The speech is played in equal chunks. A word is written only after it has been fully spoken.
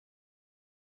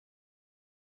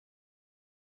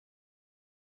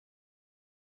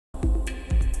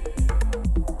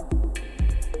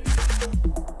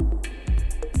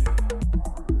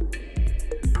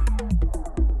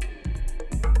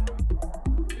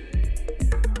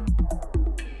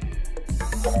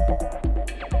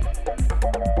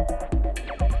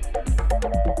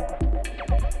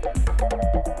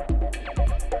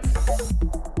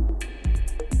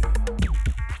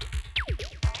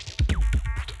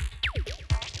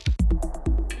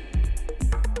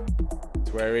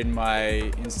We're in my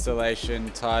installation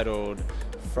titled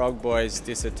Frog Boy's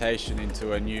Dissertation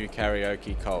into a New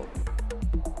Karaoke Cult.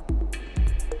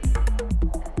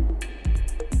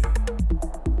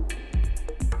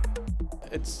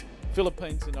 It's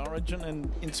Philippines in origin and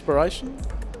inspiration?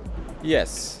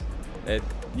 Yes,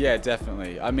 yeah,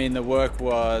 definitely. I mean, the work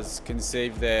was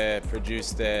conceived there,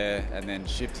 produced there, and then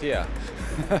shipped here.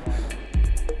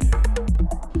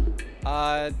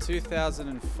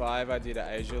 2005 I did an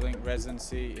AsiaLink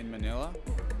residency in Manila,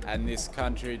 and this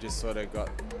country just sort of got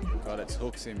its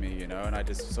hooks in me, you know, and I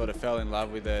just sort of fell in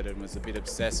love with it and was a bit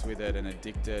obsessed with it and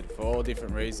addicted for all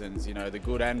different reasons, you know, the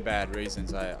good and bad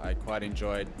reasons. I quite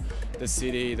enjoyed the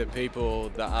city, the people,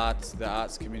 the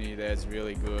arts community there is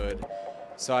really good.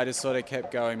 So I just sort of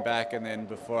kept going back, and then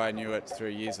before I knew it,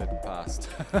 3 years had passed.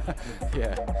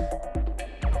 Yeah.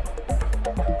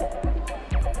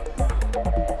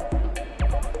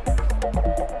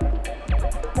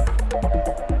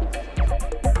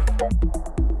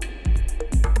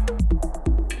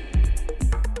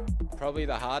 Probably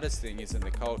the hardest thing isn't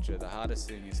the culture. The hardest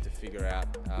thing is to figure out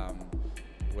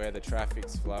where the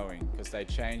traffic's flowing, because they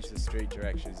change the street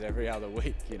directions every other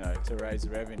week, you know, to raise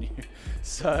revenue.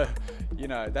 So, you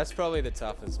know, that's probably the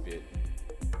toughest bit.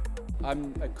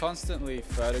 I'm constantly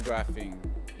photographing,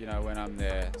 you know, when I'm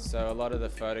there. So a lot of the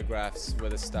photographs were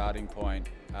the starting point.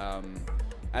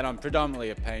 And I'm predominantly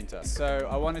a painter. So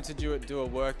I wanted to do a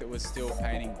work that was still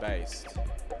painting based,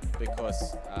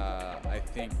 because I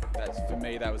think that for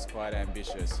me that was quite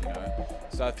ambitious, you know.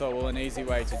 So I thought, well, an easy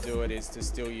way to do it is to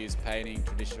still use painting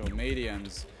traditional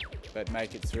mediums, but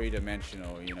make it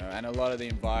three-dimensional, you know. And a lot of the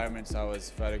environments I was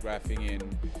photographing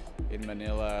in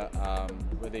Manila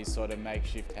were these sort of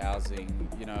makeshift housing,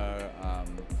 you know.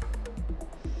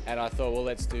 And I thought, well,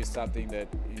 let's do something that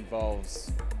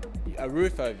involves a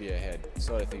roof over your head,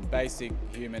 sort of thing, basic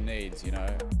human needs, you know.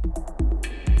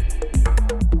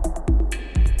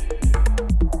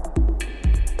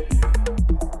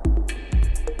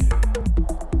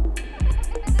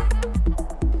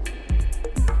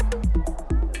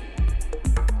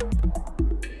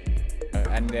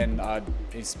 And then I'd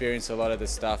experienced a lot of the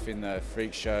stuff in the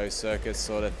freak show, circus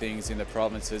sort of things in the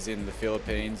provinces in the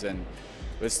Philippines, and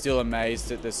was still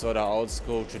amazed at the sort of old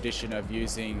school tradition of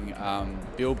using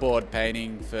billboard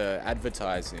painting for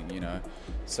advertising, you know.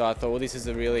 So I thought, well, this is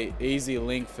a really easy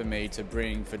link for me to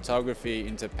bring photography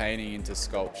into painting, into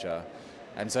sculpture.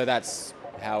 And so that's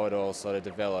how it all sort of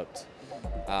developed.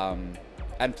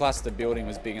 And plus the building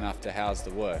was big enough to house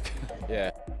the work.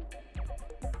 Yeah.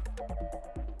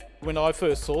 When I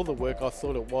first saw the work, I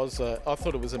thought it was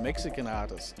a Mexican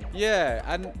artist. Yeah,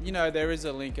 and you know, there is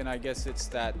a link, and I guess it's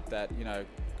that you know,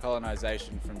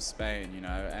 colonization from Spain, you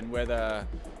know, and whether,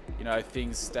 you know,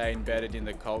 things stay embedded in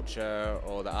the culture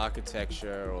or the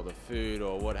architecture or the food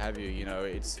or what have you, you know,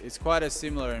 it's quite a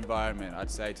similar environment, I'd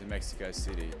say, to Mexico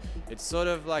City. It's sort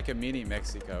of like a mini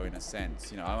Mexico in a sense,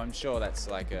 you know. I'm sure that's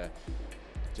like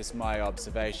just my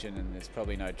observation, and there's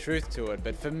probably no truth to it,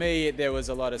 but for me there was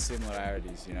a lot of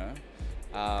similarities, you know.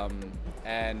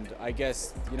 And I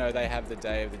guess, you know, they have the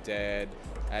Day of the Dead,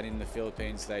 and in the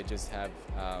Philippines they just have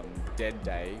Dead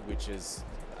Day, which is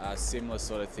a similar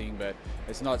sort of thing, but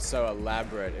it's not so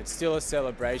elaborate. It's still a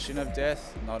celebration of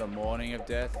death, not a mourning of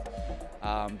death,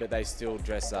 but they still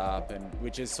dress up, and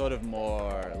which is sort of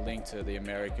more linked to the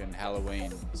American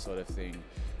Halloween sort of thing.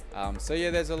 So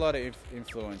yeah, there's a lot of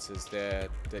influences there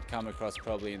that come across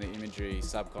probably in the imagery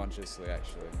subconsciously,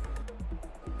 actually.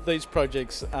 These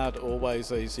projects aren't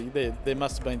always easy. There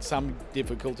must have been some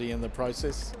difficulty in the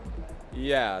process.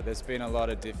 Yeah, there's been a lot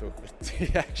of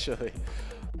difficulty actually.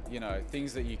 You know,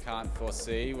 things that you can't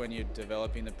foresee when you're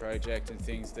developing the project, and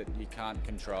things that you can't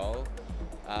control.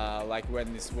 Like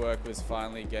when this work was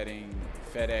finally getting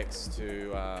FedEx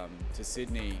to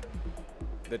Sydney,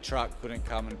 the truck couldn't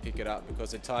come and pick it up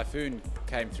because a typhoon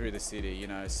came through the city, you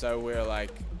know, so we're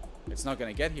like, it's not going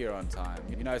to get here on time,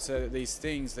 you know. So these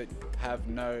things that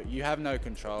you have no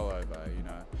control over, you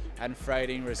know, and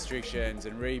freighting restrictions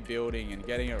and rebuilding and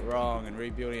getting it wrong and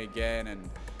rebuilding again,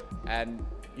 and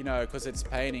you know, because it's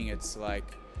painting, it's like,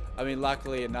 I mean,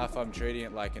 luckily enough, I'm treating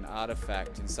it like an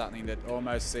artifact and something that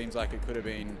almost seems like it could have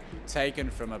been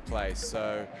taken from a place.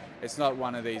 So it's not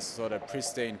one of these sort of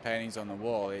pristine paintings on the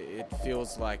wall. It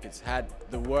feels like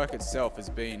the work itself has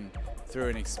been through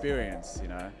an experience, you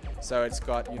know. So it's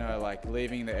got, you know, like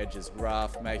leaving the edges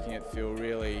rough, making it feel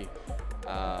really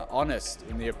honest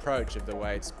in the approach of the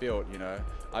way it's built, you know.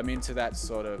 I'm into that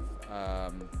sort of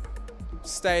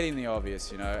stating the obvious,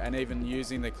 you know, and even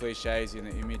using the cliches in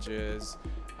the images.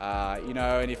 You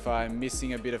know, and if I'm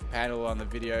missing a bit of panel on the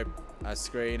video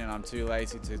screen and I'm too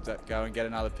lazy to go and get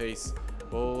another piece,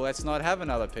 well, let's not have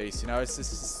another piece. You know,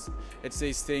 it's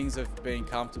these things of being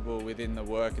comfortable within the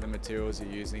work and the materials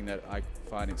you're using that I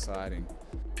find exciting.